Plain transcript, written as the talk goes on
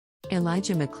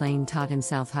Elijah McClain taught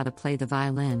himself how to play the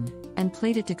violin, and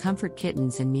played it to comfort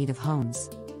kittens in need of homes.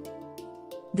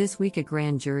 This week, a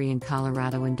grand jury in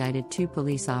Colorado indicted 2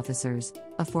 police officers,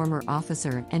 a former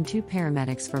officer and 2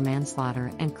 paramedics for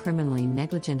manslaughter and criminally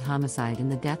negligent homicide in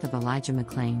the death of Elijah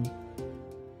McClain.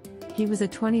 He was a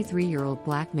 23-year-old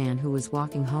black man who was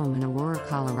walking home in Aurora,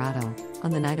 Colorado,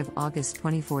 on the night of August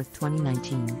 24,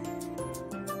 2019.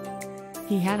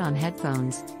 He had on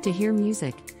headphones to hear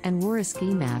music and wore a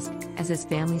ski mask, as his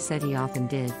family said he often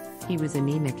did. He was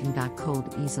anemic and got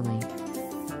cold easily.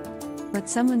 But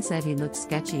someone said he looked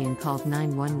sketchy and called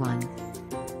 911.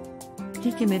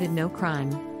 He committed no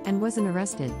crime and wasn't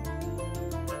arrested.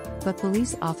 But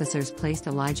police officers placed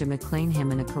Elijah McClain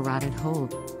in a carotid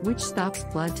hold, which stops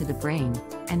blood to the brain,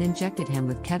 and injected him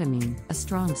with ketamine, a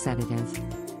strong sedative.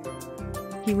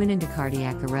 He went into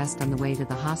cardiac arrest on the way to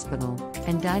the hospital,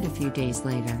 and died a few days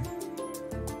later.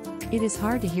 It is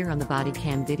hard to hear on the body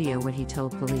cam video what he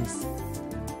told police.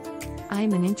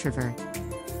 "I'm an introvert.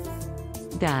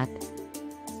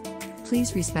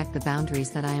 Please respect the boundaries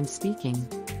that I am speaking.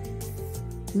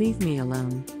 Leave me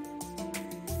alone."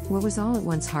 What was all at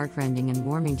once heart-rending and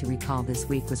warming to recall this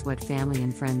week was what family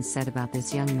and friends said about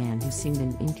this young man who seemed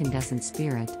an incandescent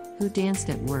spirit, who danced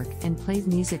at work and played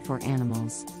music for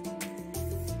animals.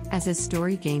 As his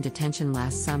story gained attention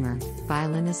last summer,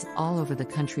 violinists all over the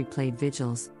country played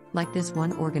vigils, like this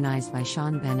one organized by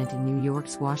Sean Bennett in New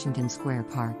York's Washington Square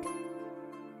Park.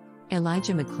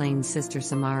 Elijah McClain's sister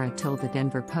Samara told the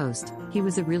Denver Post, "He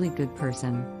was a really good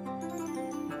person.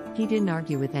 He didn't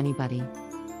argue with anybody.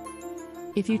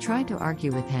 If you tried to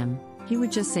argue with him, he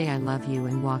would just say 'I love you'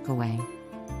 and walk away."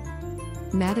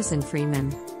 Madison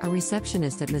Freeman, a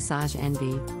receptionist at Massage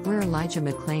Envy, where Elijah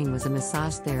McClain was a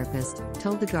massage therapist,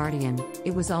 told The Guardian,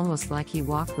 "It was almost like he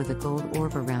walked with a gold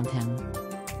orb around him."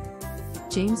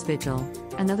 James Vigil,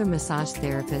 another massage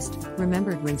therapist,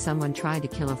 remembered when someone tried to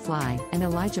kill a fly and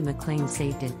Elijah McClain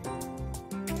saved it.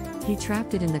 "He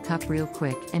trapped it in the cup real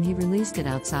quick and he released it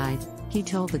outside," he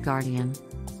told The Guardian.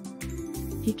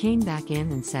 "He came back in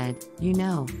and said, 'You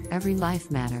know, every life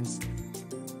matters.'"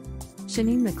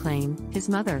 Sheneen McClain, his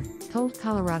mother, told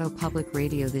Colorado Public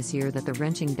Radio this year that the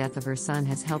wrenching death of her son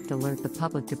has helped alert the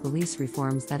public to police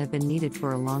reforms that have been needed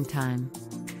for a long time.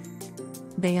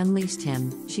 "They unleashed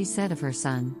him," she said of her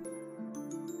son.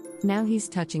 "Now he's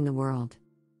touching the world."